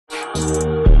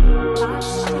So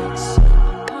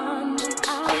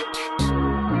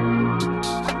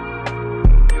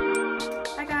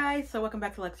welcome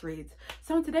back to Lex Reads.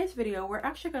 So in today's video, we're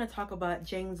actually going to talk about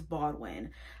James Baldwin.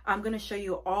 I'm going to show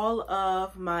you all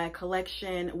of my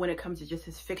collection when it comes to just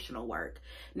his fictional work.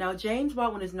 Now, James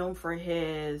Baldwin is known for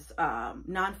his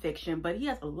nonfiction, but he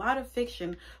has a lot of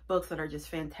fiction books that are just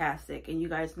fantastic. And you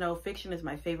guys know fiction is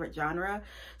my favorite genre.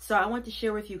 So I want to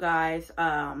share with you guys,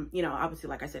 you know, obviously,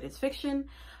 like I said, it's fiction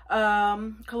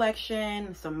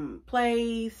collection, some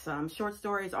plays, some short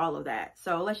stories, all of that.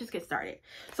 So let's just get started.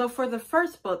 So for the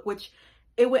first book, which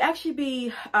it would actually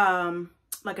be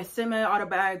like a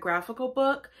semi-autobiographical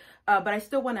book, but I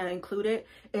still want to include it,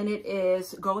 and it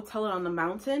is Go Tell It on the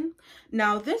Mountain.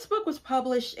 Now, this book was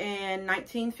published in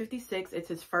 1956. It's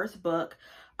his first book.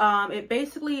 It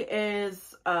basically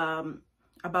is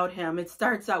about him. It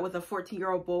starts out with a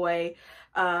 14-year-old boy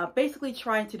basically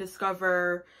trying to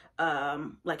discover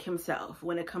like himself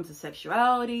when it comes to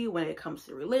sexuality, when it comes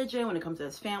to religion, when it comes to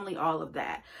his family, all of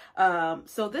that.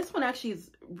 So this one actually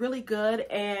is really good,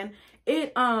 and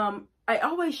it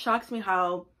always shocks me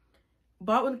how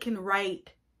Baldwin can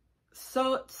write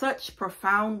such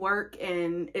profound work,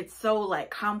 and it's so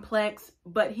like complex,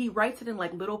 but he writes it in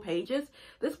like little pages.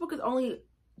 This book is only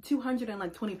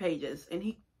 220 pages, and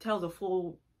he tells a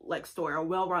full like story, a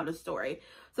well-rounded story.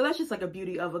 So that's just like a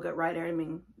beauty of a good writer. I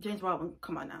mean, James Baldwin,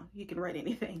 come on now, he can write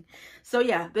anything. So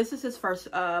yeah, this is his first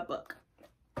book.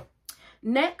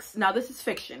 Next, now this is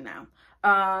fiction now.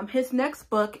 His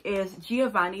next book is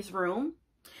Giovanni's Room.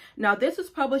 Now this was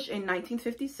published in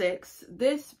 1956.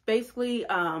 This basically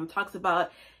talks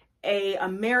about an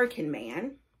American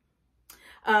man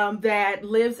that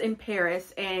lives in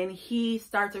Paris, and he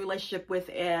starts a relationship with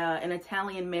an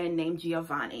Italian man named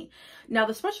Giovanni. Now,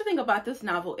 the special thing about this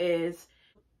novel is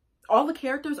all the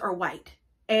characters are white,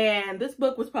 and this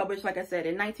book was published, like I said,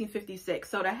 in 1956.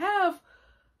 So to have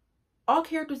all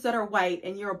characters that are white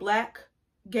and you're a black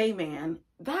gay man,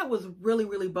 that was really,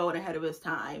 really bold ahead of his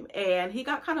time. And he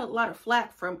got kind of a lot of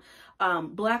flack from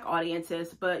black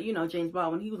audiences, but you know, James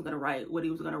Baldwin, he was going to write what he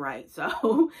was going to write.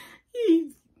 So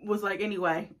he was like,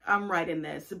 anyway, I'm writing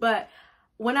this. But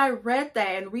when I read that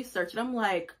and researched it, I'm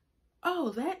like,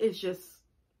 oh, that is just,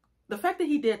 the fact that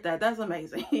he did that, that's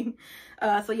amazing.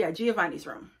 So yeah, Giovanni's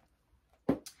Room.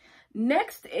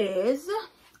 Next is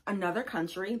Another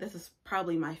Country. This is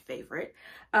probably my favorite.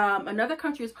 Another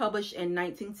Country is published in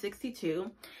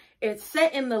 1962. It's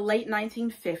set in the late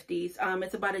 1950s.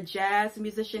 It's about a jazz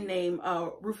musician named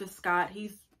Rufus Scott.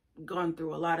 He's gone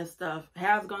through a lot of stuff,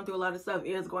 has gone through a lot of stuff,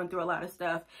 is going through a lot of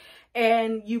stuff.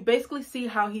 And you basically see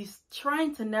how he's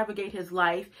trying to navigate his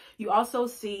life. You also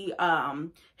see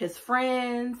his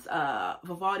friends.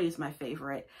 Vivaldi is my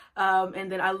favorite.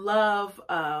 And then I love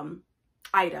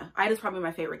Ida. Ida's probably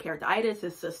my favorite character. Ida is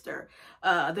his sister.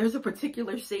 There's a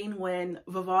particular scene when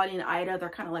Vivaldi and Ida, they're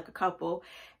kind of like a couple.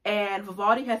 And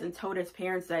Vivaldi hasn't told his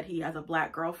parents that he has a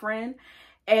black girlfriend.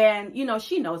 And, you know,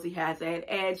 she knows he has it,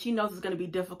 and she knows it's going to be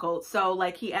difficult. So,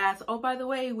 like, he asks, oh, by the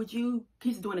way,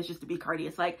 he's doing this just to be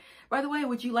courteous. Like, by the way,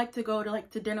 would you like to go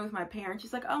to dinner with my parents?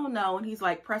 She's like, oh, no. And he's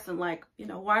like pressing, like, you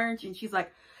know, why aren't you? And she's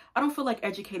like, I don't feel like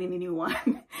educating anyone.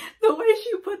 The way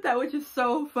she put that, which is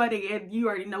so funny. And you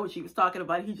already know what she was talking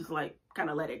about. He just like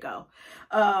kind of let it go.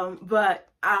 But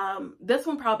this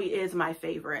one probably is my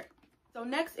favorite. So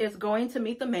next is Going to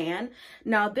Meet the Man.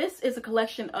 Now this is a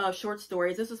collection of short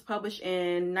stories. This was published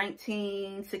in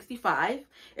 1965.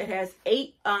 It has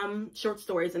 8 short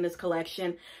stories in this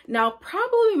collection. Now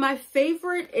probably my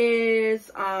favorite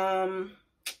is,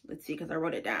 let's see, because I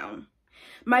wrote it down.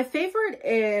 My favorite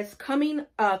is Come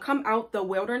Out the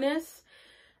Wilderness.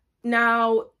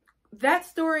 Now that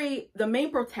story, the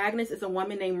main protagonist is a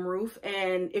woman named Ruth,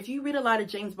 and if you read a lot of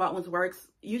James Baldwin's works,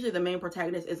 usually the main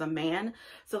protagonist is a man.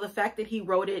 So the fact that he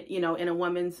wrote it, you know, in a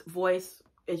woman's voice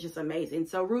is just amazing.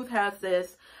 So Ruth has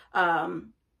this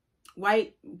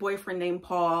white boyfriend named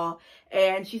Paul,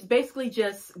 and she's basically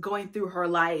just going through her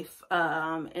life,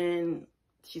 and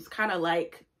she's kind of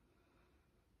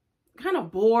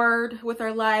bored with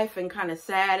her life and kind of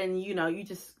sad, and you know, you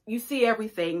see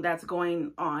everything that's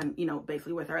going on, you know,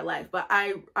 basically with her life. But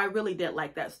I really did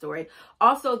like that story.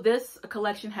 Also, this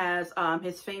collection has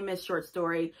his famous short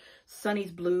story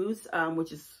Sonny's Blues,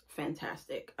 which is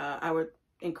fantastic. I would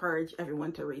encourage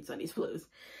everyone to read Sonny's Blues.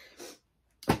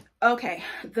 Okay,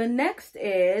 the next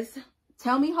is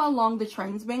Tell Me How Long the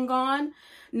Train's Been Gone.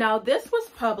 Now this was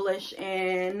published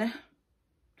in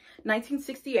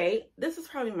 1968. This is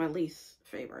probably my least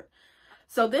favorite.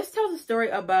 So this tells a story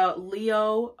about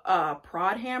Leo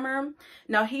Prodhammer.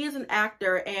 Now he is an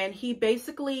actor, and he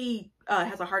basically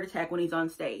has a heart attack when he's on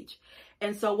stage.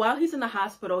 And so while he's in the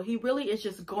hospital, he really is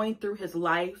just going through his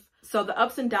life. So the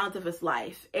ups and downs of his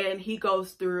life. And he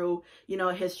goes through, you know,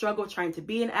 his struggle trying to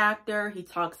be an actor. He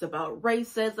talks about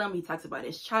racism. He talks about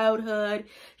his childhood.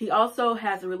 He also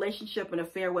has a relationship, an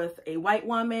affair with a white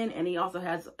woman. And he also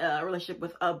has a relationship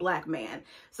with a black man.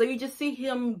 So you just see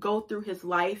him go through his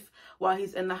life while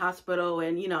he's in the hospital.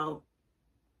 And, you know,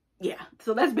 yeah.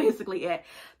 So that's basically it.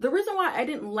 The reason why I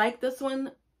didn't like this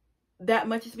one that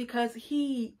much is because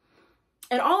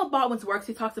in all of Baldwin's works,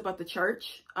 he talks about the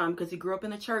church, because he grew up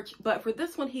in the church. But for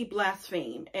this one, he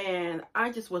blasphemed, and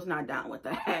I just was not down with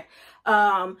that.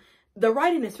 The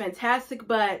writing is fantastic,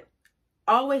 but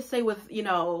I always say with, you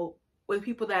know, with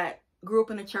people that grew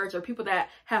up in the church or people that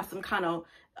have some kind of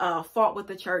fault with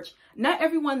the church, not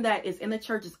everyone that is in the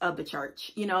church is of the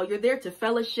church. You know, you're there to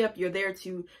fellowship. You're there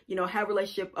to, you know, have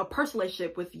a personal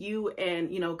relationship with you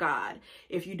and, you know, God,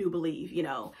 if you do believe, you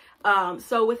know.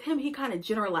 So with him, he kind of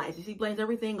generalizes. He blames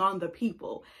everything on the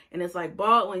people. And it's like,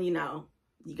 Baldwin, you know,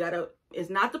 it's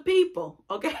not the people,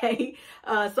 okay?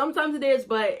 Sometimes it is,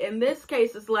 but in this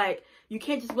case, it's like, you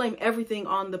can't just blame everything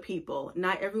on the people.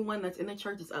 Not everyone that's in the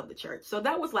church is of the church. So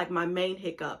that was like my main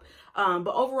hiccup. But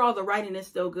overall, the writing is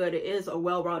still good. It is a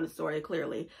well-rounded story,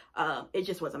 clearly. It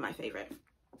just wasn't my favorite.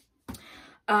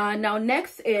 Now,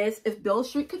 next is If Beale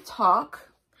Street Could Talk.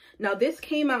 Now, this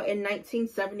came out in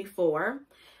 1974.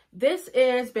 This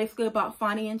is basically about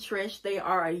Fonny and Trish. They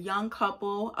are a young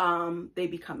couple. They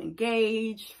become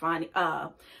engaged.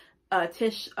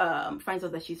 Tish finds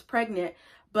out that she's pregnant.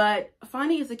 But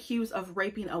Fonny is accused of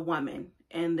raping a woman,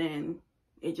 and then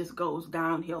it just goes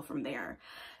downhill from there.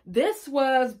 This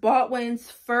was Baldwin's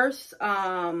first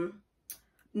novel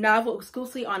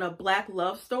exclusively on a Black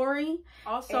love story.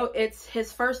 Also, it's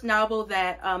his first novel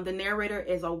that the narrator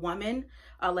is a woman,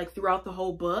 like throughout the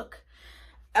whole book.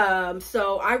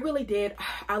 So I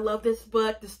love this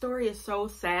book. The story is so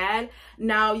sad.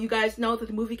 Now, you guys know that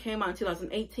the movie came out in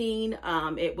 2018.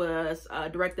 It was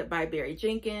directed by Barry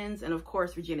Jenkins, and of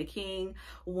course, Regina King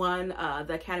won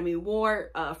the Academy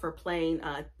Award for playing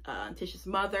Tish's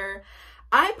mother.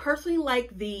 I personally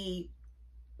like the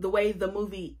way the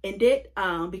movie ended,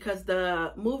 because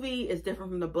the movie is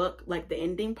different from the book, like the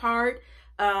ending part.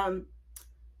 The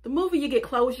movie, you get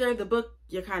closure. The book,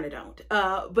 you kind of don't.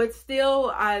 But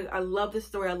still, I love this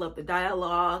story. I love the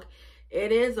dialogue.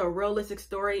 It is a realistic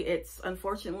story. It's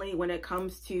unfortunately, when it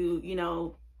comes to, you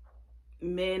know,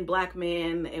 Black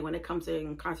men, and when it comes to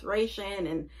incarceration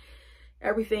and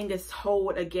everything is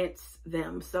told against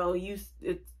them. So you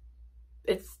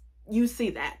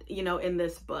see that, you know, in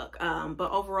this book.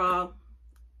 But overall,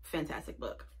 fantastic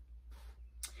book.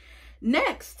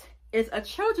 Next is a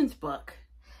children's book,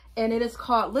 and it is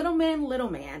called Little Man, Little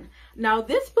Man. Now,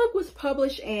 this book was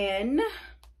published in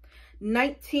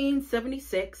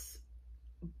 1976,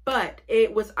 but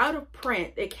it was out of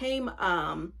print. It came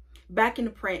back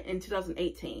into print in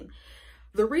 2018.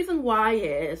 The reason why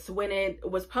is when it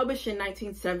was published in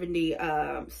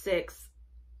 1976,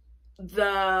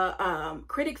 the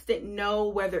critics didn't know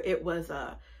whether it was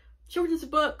a children's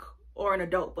book or an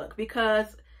adult book,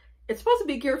 because it's supposed to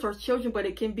be geared towards children, but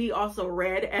it can be also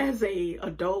read as a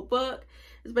adult book.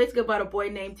 It's basically about a boy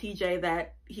named TJ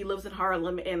that he lives in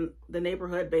Harlem, and the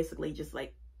neighborhood basically just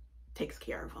like takes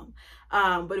care of him.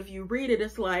 But if you read it,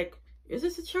 it's like, is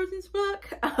this a children's book?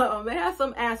 It has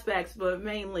some aspects, but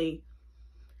mainly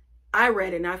I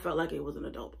read it and I felt like it was an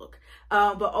adult book.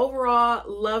 But overall,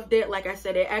 loved it. Like I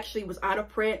said, it actually was out of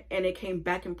print and it came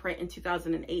back in print in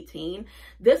 2018.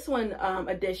 This one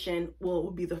edition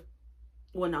won't be the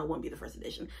first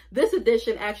edition. This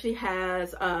edition actually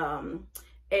has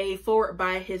a foreword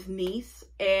by his niece,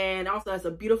 and also has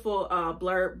a beautiful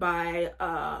blurb by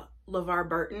LeVar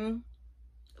Burton.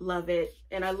 Love it.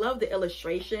 And I love the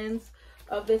illustrations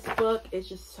of this book. It's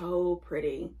just so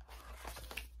pretty.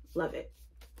 Love it.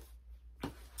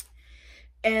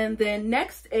 And then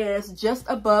next is Just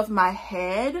Above My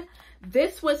Head.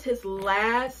 This was his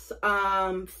last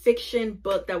fiction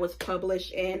book that was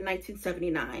published in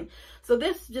 1979. So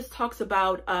this just talks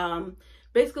about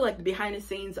basically like the behind the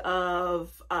scenes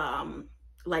of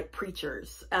like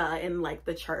preachers in like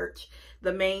the church.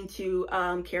 The main two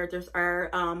characters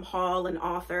are Hall and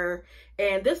Arthur.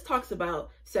 And this talks about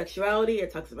sexuality.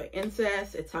 It talks about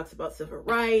incest. It talks about civil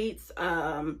rights.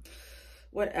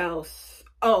 What else?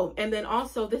 Oh, and then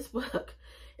also this book,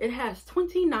 it has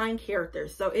 29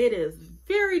 characters, so it is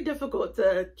very difficult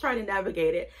to try to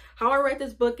navigate it. How I write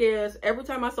this book is every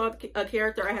time I saw a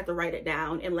character, I had to write it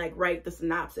down and like write the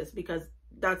synopsis, because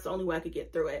that's the only way I could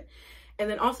get through it. And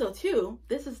then also too,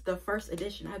 this is the first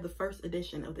edition. I have the first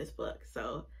edition of this book,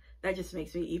 so that just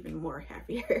makes me even more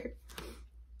happier.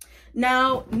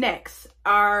 Now, next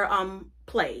are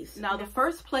plays. Now, the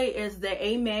first play is The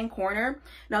Amen Corner.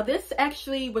 Now, this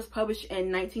actually was published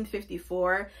in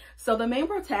 1954. So the main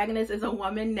protagonist is a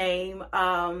woman named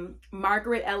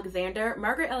Margaret Alexander.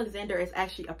 Margaret Alexander is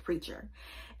actually a preacher.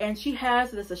 And she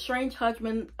has this estranged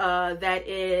husband that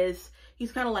is,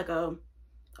 he's kind of like a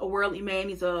worldly man.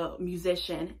 He's a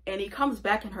musician, and he comes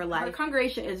back in her life. Her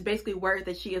congregation is basically worried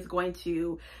that she is going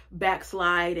to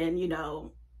backslide and, you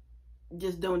know,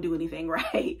 just don't do anything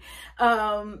right.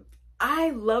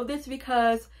 I love this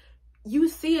because you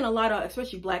see in a lot of,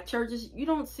 especially black churches, you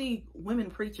don't see women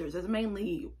preachers. It's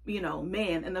mainly, you know,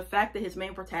 men. And the fact that his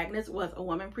main protagonist was a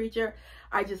woman preacher,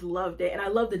 I just loved it. And I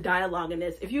love the dialogue in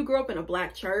this. If you grew up in a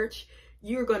black church,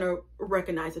 you're going to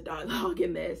recognize the dialogue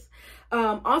in this.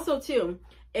 Also, too,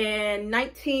 in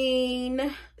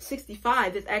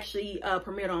 1965, this actually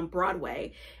premiered on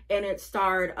Broadway, and it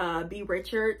starred B.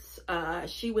 Richards.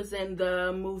 She was in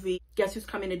the movie Guess Who's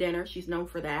Coming to Dinner. She's known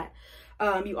for that.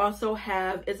 You also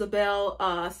have Isabel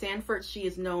Sanford. She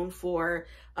is known for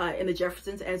in The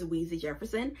Jeffersons as Weezy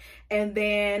Jefferson. And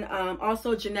then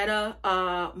also Janetta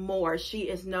Moore. She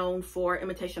is known for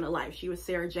Imitation of Life. She was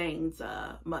Sarah Jane's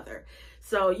mother.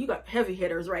 So you got heavy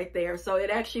hitters right there. So it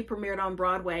actually premiered on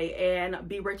Broadway, and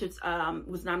B. Richards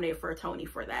was nominated for a Tony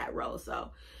for that role.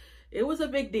 So it was a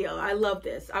big deal. I love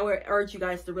this. I would urge you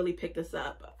guys to really pick this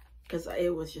up because it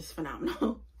was just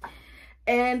phenomenal.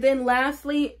 And then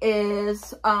lastly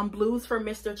is Blues for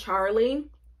Mr. Charlie.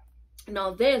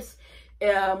 Now this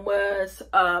was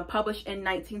published in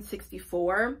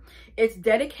 1964. It's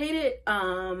dedicated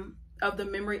of the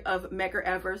memory of Medgar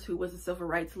Evers, who was a civil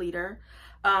rights leader.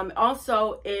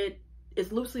 Also, it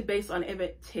is loosely based on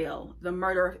Emmett Till, the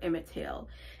murder of Emmett Till.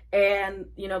 And,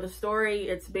 you know, the story,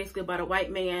 it's basically about a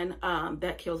white man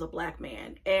that kills a black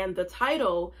man. And the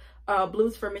title,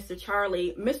 Blues for Mr.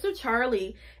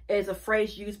 Charlie is a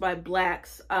phrase used by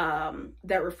blacks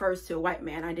that refers to a white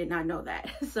man. I did not know that.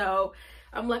 So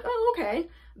I'm like, oh, okay.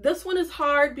 This one is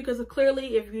hard because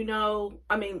clearly, if you know,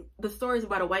 I mean, the story is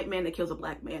about a white man that kills a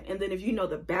black man. And then if you know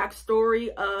the backstory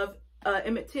of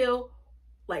Emmett Till,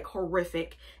 like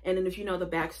horrific. And then if you know the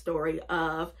backstory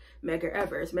of Medgar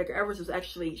Evers was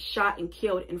actually shot and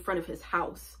killed in front of his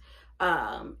house.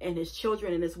 And his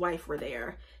children and his wife were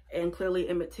there. And clearly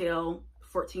Emmett Till,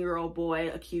 14-year-old boy,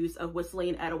 accused of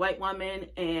whistling at a white woman,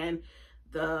 and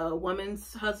the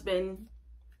woman's husband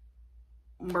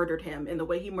murdered him. And the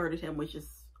way he murdered him was just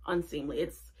unseemly.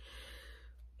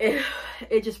 It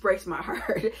just breaks my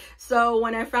heart. So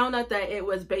when I found out that it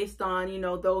was based on, you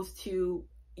know, those two,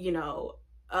 you know,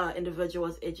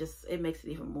 individuals, it makes it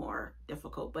even more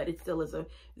difficult, but it still is a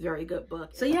very good book.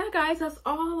 So yeah, guys, that's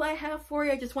all I have for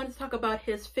you. I just wanted to talk about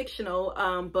his fictional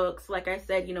books. Like I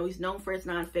said, you know, he's known for his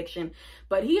nonfiction,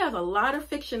 but he has a lot of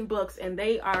fiction books, and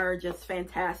they are just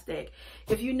fantastic.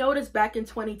 If you notice, back in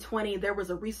 2020, there was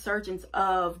a resurgence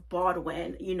of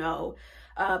Baldwin, you know,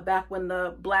 back when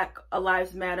the Black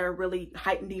Lives Matter really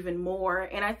heightened even more.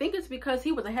 And I think it's because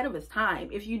he was ahead of his time.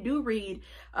 If you do read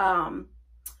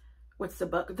what's the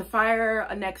book, The Fire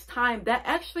Next Time, that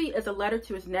actually is a letter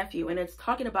to his nephew, and it's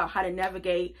talking about how to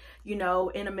navigate, you know,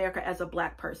 in America as a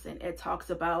black person. It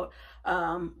talks about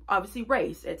obviously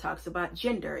race, it talks about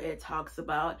gender, it talks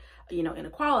about, you know,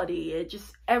 inequality, it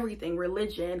just everything,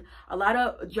 religion. A lot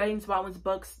of James Baldwin's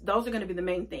books, those are going to be the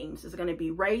main themes. It's going to be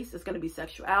race, it's going to be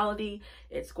sexuality,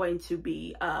 it's going to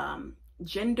be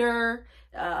gender,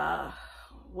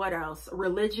 what else,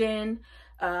 religion,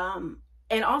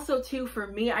 and also too, for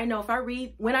me, I know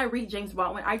when I read James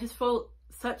Baldwin, I just feel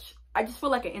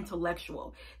like an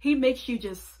intellectual. He makes you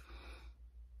just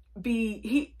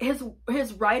be,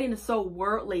 his writing is so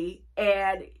worldly,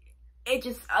 and it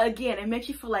just, again, it makes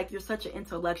you feel like you're such an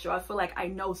intellectual. I feel like I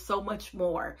know so much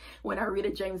more when I read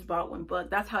a James Baldwin book.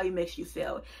 That's how he makes you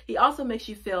feel. He also makes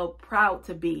you feel proud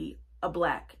to be a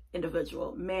black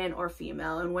individual, man or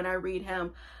female. And when I read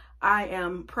him, I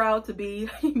am proud to be,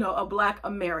 you know, a Black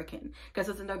American, because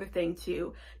that's another thing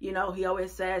too. You know, he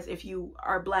always says, if you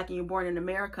are Black and you're born in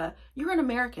America, you're an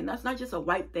American. That's not just a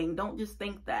white thing. Don't just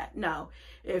think that. No,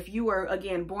 if you are,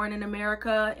 again, born in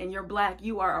America and you're Black,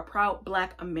 you are a proud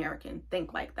Black American.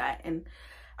 Think like that. And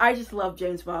I just love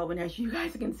James Baldwin. As you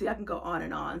guys can see, I can go on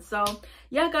and on. So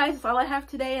yeah, guys, that's all I have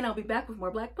today, and I'll be back with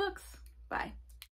more Black books. Bye.